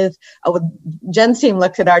with Jen's team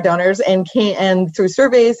looked at our donors and through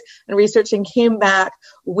surveys and research and came back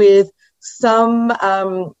with some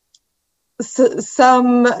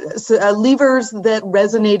some levers that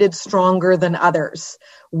resonated stronger than others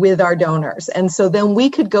with our donors. And so then we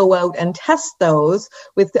could go out and test those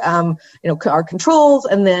with, our controls,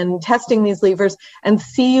 and then testing these levers and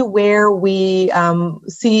see where we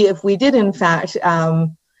see if we did in fact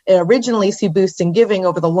originally see boosts in giving.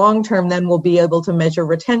 Over the long term, then we'll be able to measure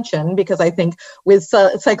retention, because I think with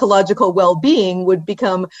psychological well-being would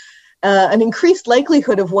become an increased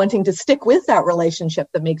likelihood of wanting to stick with that relationship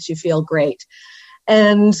that makes you feel great.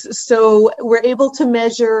 And so we're able to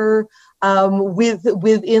measure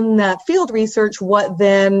within that field research what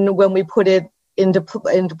then, when we put it into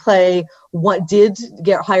play, what did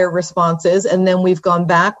get higher responses. And then we've gone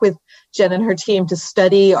back with Jen and her team to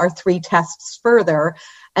study our 3 tests further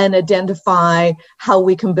and identify how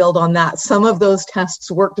we can build on that. Some of those tests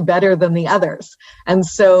worked better than the others. And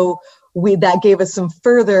so that gave us some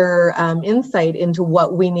further insight into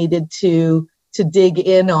what we needed to dig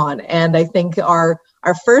in on. And I think our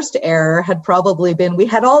first error had probably been, we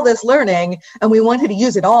had all this learning and we wanted to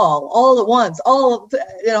use it all at once, all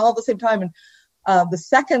at the same time. And the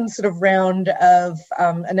second sort of round of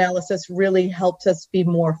analysis really helped us be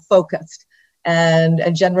more focused. And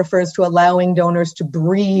Jen refers to allowing donors to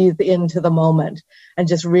breathe into the moment and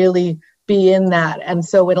just really be in that. And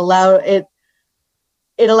so it allowed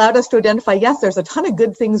us to identify, yes, there's a ton of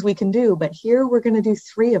good things we can do, but here we're going to do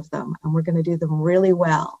 3 of them, and we're going to do them really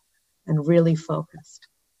well and really focused.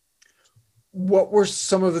 What were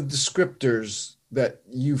some of the descriptors that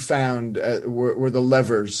you found were the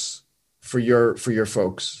levers for your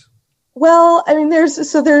folks? Well, I mean, there's the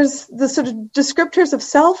sort of descriptors of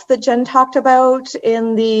self that Jen talked about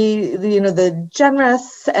in the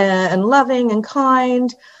generous and loving and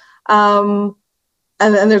kind. And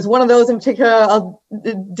there's one of those in particular I'll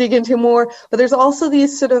dig into more, but there's also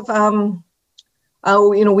these sort of,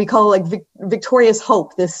 we call like victorious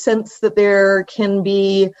hope, this sense that there can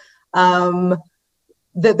be,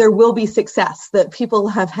 that there will be success, that people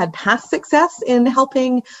have had past success in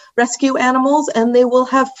helping rescue animals and they will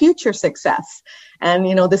have future success. And,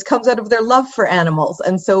 this comes out of their love for animals.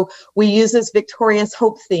 And so we use this victorious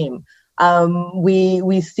hope theme.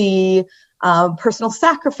 We see personal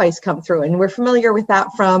sacrifice come through, and we're familiar with that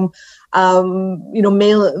from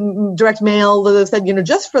direct mail that said,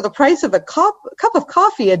 just for the price of a cup of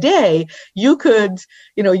coffee a day, you could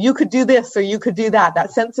do this or you could do that.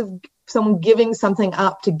 That sense of someone giving something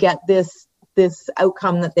up to get this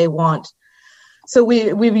outcome that they want. So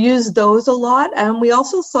we've used those a lot, and we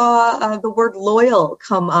also saw the word loyal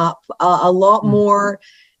come up a lot more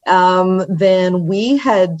than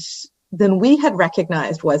we had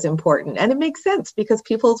recognized was important. And it makes sense because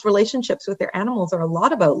people's relationships with their animals are a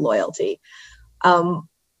lot about loyalty.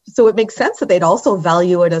 So it makes sense that they'd also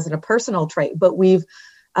value it as a personal trait. But we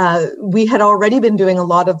had already been doing a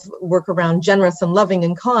lot of work around generous and loving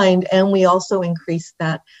and kind, and we also increased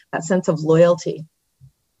that sense of loyalty.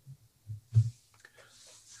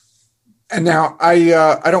 And now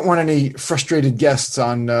I don't want any frustrated guests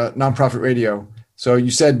on Nonprofit Radio. So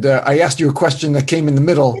you said I asked you a question that came in the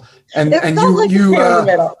middle, and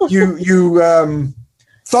you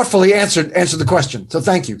thoughtfully answered the question. So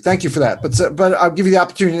thank you for that. But I'll give you the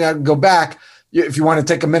opportunity now to go back if you want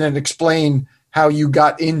to take a minute and explain how you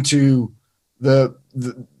got into the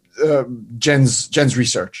Jen's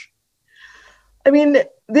research. I mean,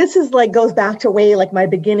 this is goes back to way my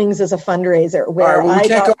beginnings as a fundraiser, where we don't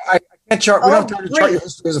have time to chart your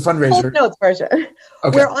history as a fundraiser. No, it's for sure.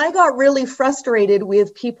 Okay. Where I got really frustrated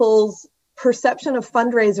with people's perception of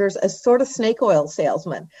fundraisers as sort of snake oil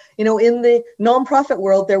salesmen. In the nonprofit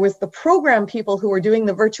world, there was the program people who were doing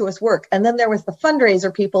the virtuous work, and then there was the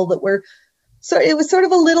fundraiser people that were. So it was sort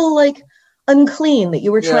of a little unclean that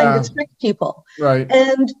you were trying to trick people. Right.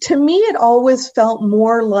 And to me, it always felt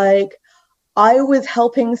more like I was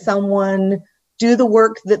helping someone do the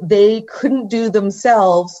work that they couldn't do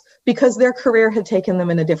themselves because their career had taken them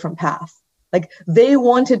in a different path. They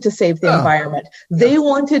wanted to save the environment. They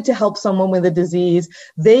wanted to help someone with a disease.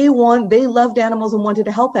 They loved animals and wanted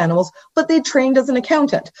to help animals, but they trained as an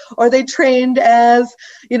accountant, or they trained as,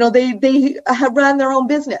 they have ran their own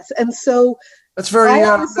business. And so that's very,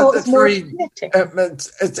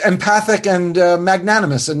 it's empathic and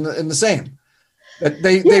magnanimous in the same. That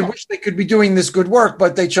they wish they could be doing this good work,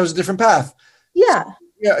 but they chose a different path. Yeah.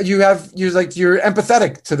 Yeah, you're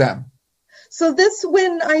empathetic to them. So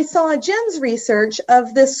when I saw Jen's research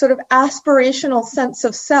of this sort of aspirational sense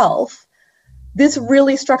of self, this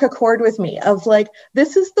really struck a chord with me of like,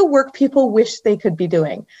 this is the work people wish they could be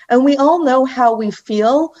doing. And we all know how we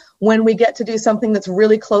feel when we get to do something that's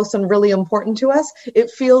really close and really important to us. It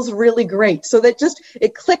feels really great. So that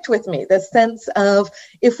it clicked with me, the sense of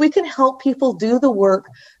if we can help people do the work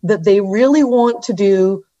that they really want to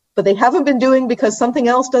do, but they haven't been doing because something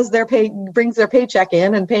else brings their paycheck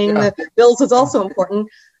in, and paying the bills is also important,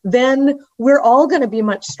 then we're all going to be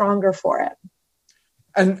much stronger for it.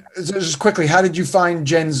 And just quickly, how did you find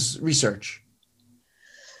Jen's research?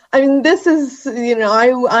 I mean, this is,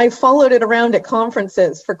 I followed it around at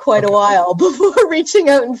conferences for quite a while before reaching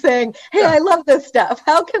out and saying, hey, I love this stuff.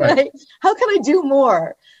 How can I do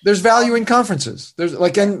more? There's value in conferences. There's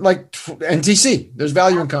like NTC, there's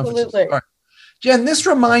value in conferences. Absolutely. All right. Jen, this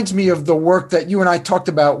reminds me of the work that you and I talked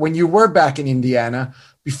about when you were back in Indiana,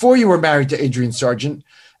 before you were married to Adrian Sargent.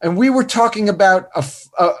 And we were talking about a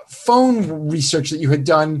phone research that you had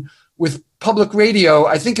done with public radio.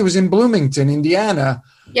 I think it was in Bloomington, Indiana.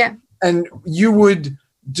 Yeah. And you would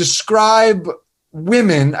describe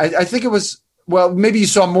women. I think it was, well, maybe you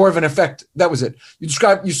saw more of an effect. That was it. You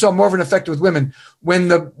saw more of an effect with women when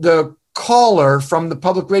the caller from the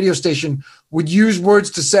public radio station would use words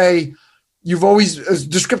to say, you've always,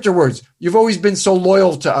 descriptor words, you've always been so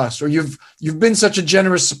loyal to us, or you've been such a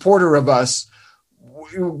generous supporter of us.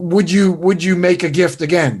 Would you make a gift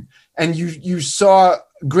again? And you saw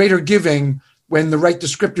greater giving when the right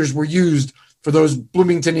descriptors were used for those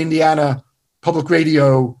Bloomington, Indiana public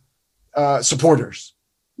radio supporters.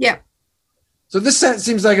 Yeah. So this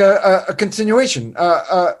seems like a continuation.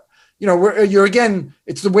 You're again,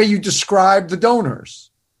 it's the way you describe the donors.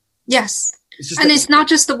 Yes. It's not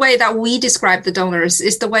just the way that we describe the donors,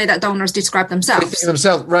 it's the way that donors describe themselves.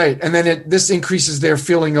 Right. And then this increases their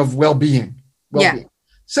feeling of well-being. Yeah.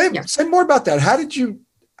 Say more about that. How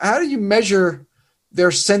do you measure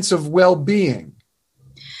their sense of well-being?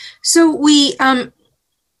 So we,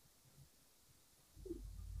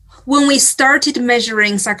 when we started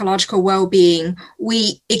measuring psychological well-being,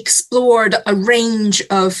 we explored a range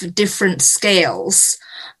of different scales.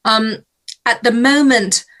 At the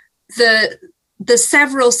moment, the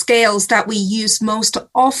several scales that we use most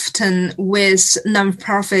often with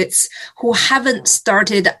nonprofits who haven't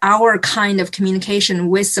started our kind of communication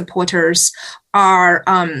with supporters are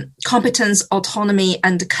competence, autonomy,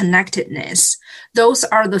 and connectedness. Those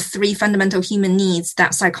are the three fundamental human needs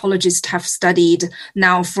that psychologists have studied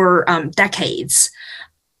now for decades.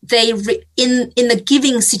 They in the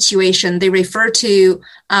giving situation, they refer to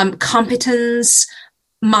competence,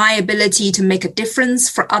 my ability to make a difference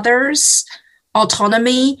for others.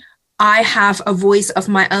 Autonomy, I have a voice of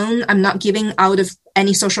my own. I'm not giving out of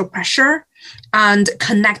any social pressure. And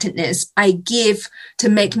connectedness, I give to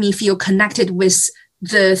make me feel connected with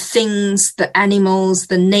the things, the animals,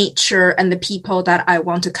 the nature, and the people that I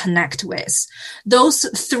want to connect with. Those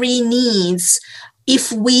three needs,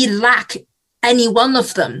 if we lack any one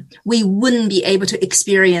of them, we wouldn't be able to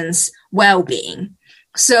experience well-being.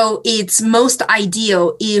 So it's most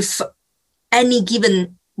ideal if any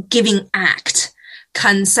given giving act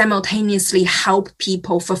can simultaneously help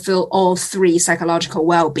people fulfill all three psychological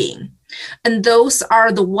well-being. And those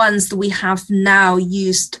are the ones that we have now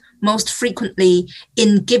used most frequently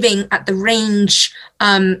in giving at the range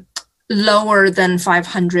lower than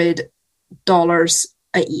 $500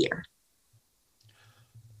 a year.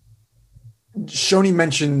 Shoni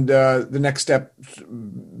mentioned the next step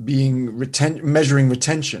being measuring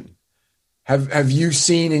retention. Have you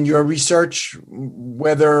seen in your research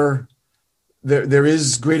whether there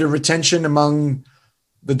is greater retention among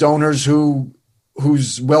the donors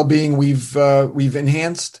whose well-being we've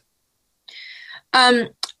enhanced?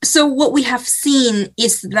 So what we have seen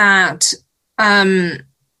is that the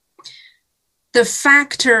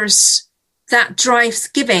factors that drives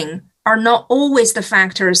giving are not always the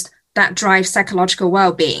factors that drive psychological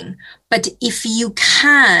well-being. But if you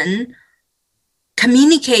can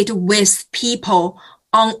communicate with people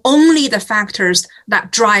on only the factors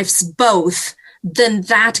that drives both, then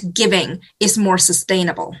that giving is more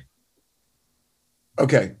sustainable.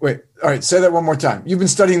 Okay, wait. All right, say that one more time. You've been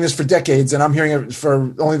studying this for decades, and I'm hearing it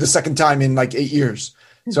for only the second time in like 8 years.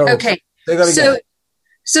 So okay. Say that again.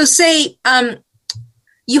 So say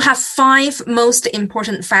you have 5 most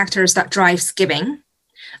important factors that drives giving,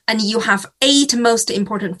 and you have 8 most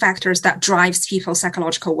important factors that drives people's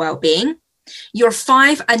psychological well-being. Your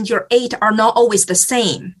 5 and your 8 are not always the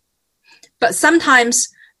same, but sometimes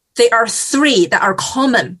there are 3 that are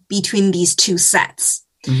common between these 2 sets.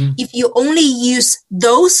 Mm-hmm. If you only use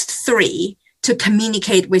those 3 to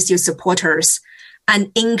communicate with your supporters,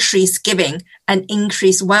 and increase giving and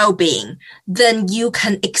increase well-being, then you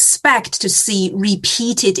can expect to see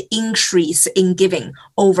repeated increase in giving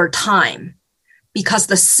over time, because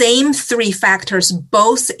the same three factors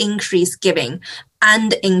both increase giving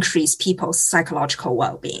and increase people's psychological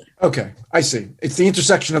well-being. Okay, I see. It's the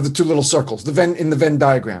intersection of the two little circles, in the Venn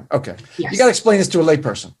diagram. Okay. Yes. You got to explain this to a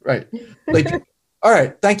layperson, right? All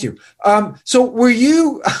right, thank you. So were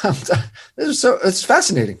you, it's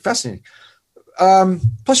fascinating. Plus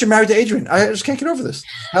you're married to Adrian. I just can't get over this.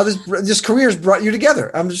 How this career's brought you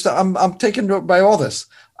together. I'm taken by all this.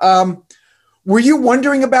 Were you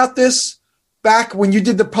wondering about this back when you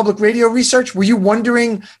did the public radio research? Were you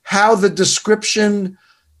wondering how the description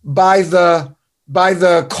by the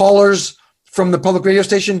callers from the public radio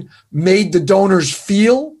station made the donors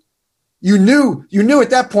feel? You knew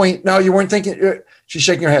at that point. No, you weren't thinking. She's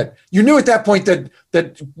shaking her head. You knew at that point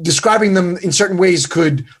that describing them in certain ways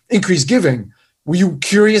could increase giving. Were you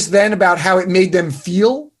curious then about how it made them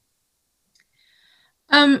feel?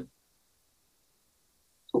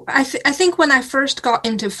 I think when I first got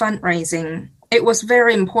into fundraising, it was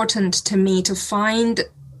very important to me to find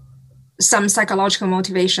some psychological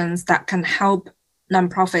motivations that can help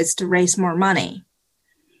nonprofits to raise more money.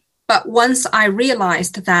 But once I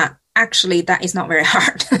realized that actually that is not very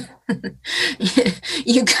hard,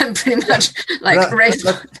 you can pretty much raise.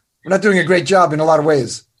 We're not doing a great job in a lot of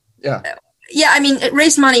ways. Yeah. Yeah, I mean,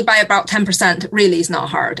 raise money by about 10% really is not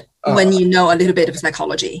hard when you know a little bit of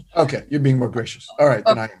psychology. Okay, you're being more gracious. All right,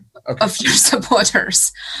 then of your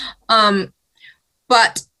supporters.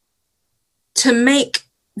 But to make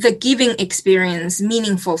the giving experience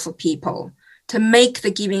meaningful for people, to make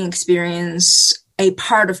the giving experience a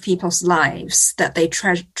part of people's lives that they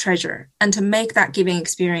treasure, and to make that giving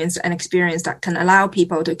experience an experience that can allow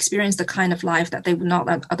people to experience the kind of life that they would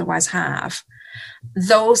not otherwise have.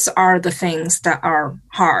 Those are the things that are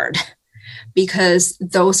hard, because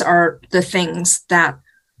those are the things that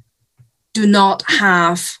do not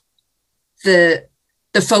have the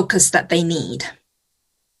focus that they need.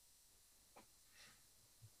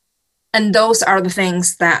 And those are the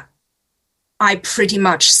things that I pretty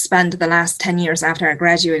much spent the last 10 years after I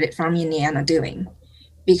graduated from Indiana doing,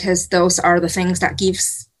 because those are the things that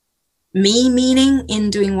gives me meaning in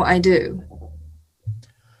doing what I do.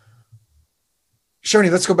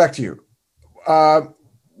 Shoni, let's go back to you.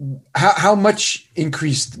 How much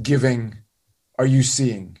increased giving are you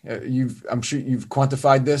seeing? I'm sure you've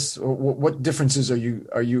quantified this. Or what differences are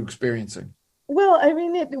you experiencing? Well, I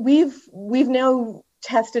mean, we've now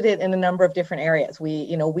tested it in a number of different areas.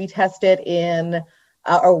 We test it in,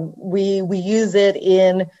 or we use it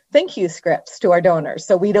in thank you scripts to our donors.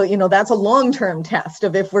 So we don't, that's a long-term test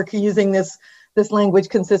of if we're using this language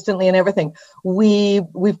consistently and everything.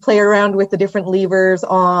 We've played around with the different levers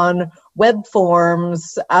on web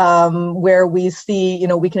forms, where we see,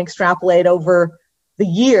 we can extrapolate over the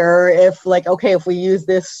year if we use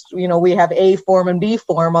this, we have A form and B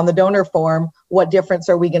form on the donor form, what difference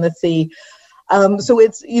are we going to see? So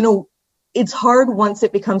it's hard once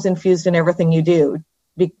it becomes infused in everything you do.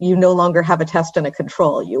 You no longer have a test and a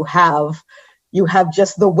control. You have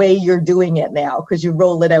just the way you're doing it now, because you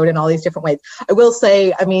roll it out in all these different ways. I will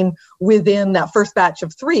say, I mean, within that first batch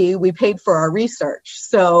of 3, we paid for our research.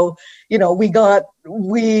 So, we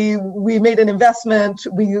made an investment,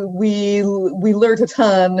 we learned a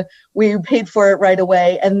ton, we paid for it right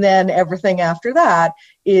away. And then everything after that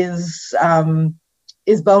is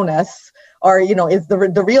bonus, or, is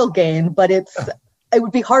the real gain, but it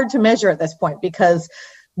would be hard to measure at this point, because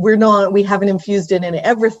we haven't infused it in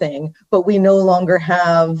everything, but we no longer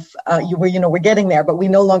have, we're getting there, but we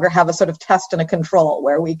no longer have a sort of test and a control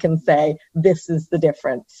where we can say, this is the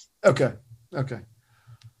difference. Okay.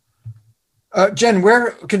 Jen,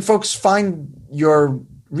 where can folks find your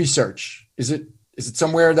research? Is it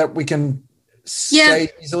somewhere that we can say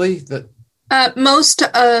easily that? Most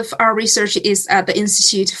of our research is at the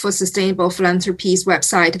Institute for Sustainable Philanthropy's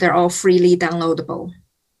website. They're all freely downloadable.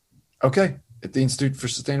 Okay. At the Institute for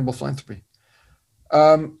Sustainable Philanthropy.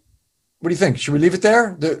 What do you think? Should we leave it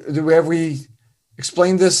there? Have we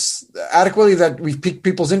explained this adequately, that we've piqued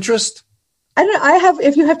people's interest? I don't know.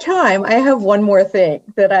 If you have time, I have one more thing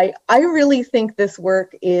that I really think this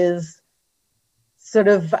work is sort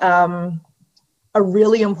of a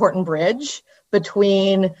really important bridge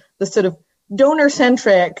between the sort of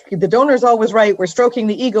donor-centric, the donor's always right, we're stroking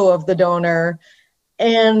the ego of the donor,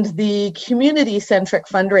 and the community-centric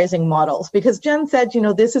fundraising models. Because Jen said,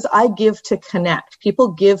 this is, I give to connect.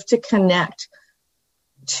 People give to connect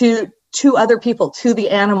to other people, to the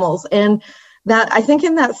animals. And that, I think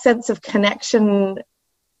in that sense of connection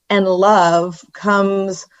and love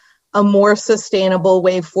comes a more sustainable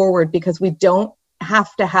way forward, because we don't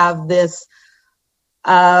have to have this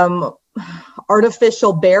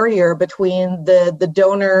artificial barrier between the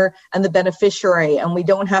donor and the beneficiary. And we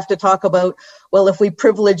don't have to talk about, well, if we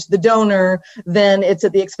privilege the donor, then it's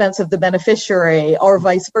at the expense of the beneficiary, or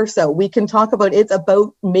vice versa. We can talk about, it's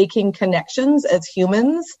about making connections as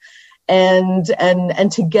humans and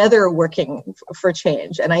together working for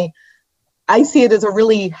change. And I see it as a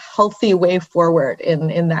really healthy way forward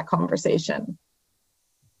in that conversation.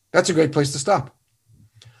 That's a great place to stop.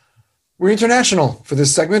 We're international for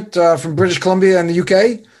this segment, from British Columbia and the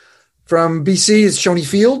UK. From BC is Shoni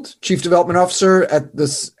Field, Chief Development Officer at the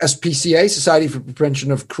SPCA, Society for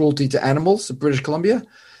Prevention of Cruelty to Animals of British Columbia.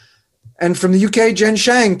 And from the UK, Jen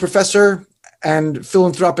Shang, Professor and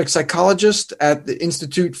Philanthropic Psychologist at the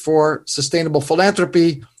Institute for Sustainable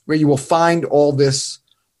Philanthropy, where you will find all this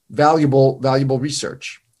valuable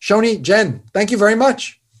research. Shoni, Jen, thank you very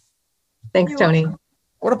much. Thanks, Tony.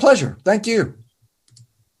 What a pleasure. Thank you.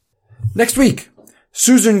 Next week,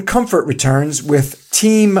 Susan Comfort returns with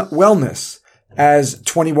Team Wellness as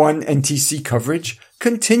 21 NTC coverage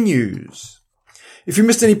continues. If you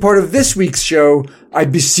missed any part of this week's show, I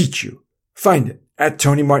beseech you, find it at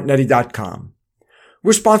TonyMartignetti.com.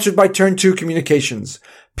 We're sponsored by Turn 2 Communications,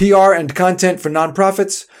 PR and content for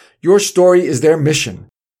nonprofits. Your story is their mission.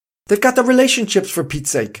 They've got the relationships, for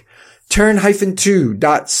Pete's sake.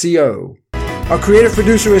 Turn-2.co. Our creative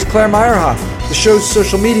producer is Claire Meyerhoff. The show's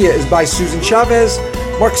social media is by Susan Chavez.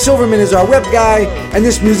 Mark Silverman is our web guy, and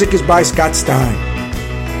this music is by Scott Stein.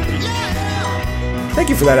 Thank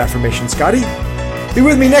you for that affirmation, Scotty. Be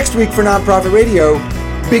with me next week for Nonprofit Radio.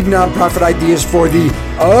 Big nonprofit ideas for the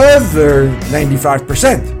other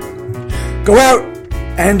 95%. Go out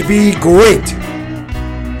and be great.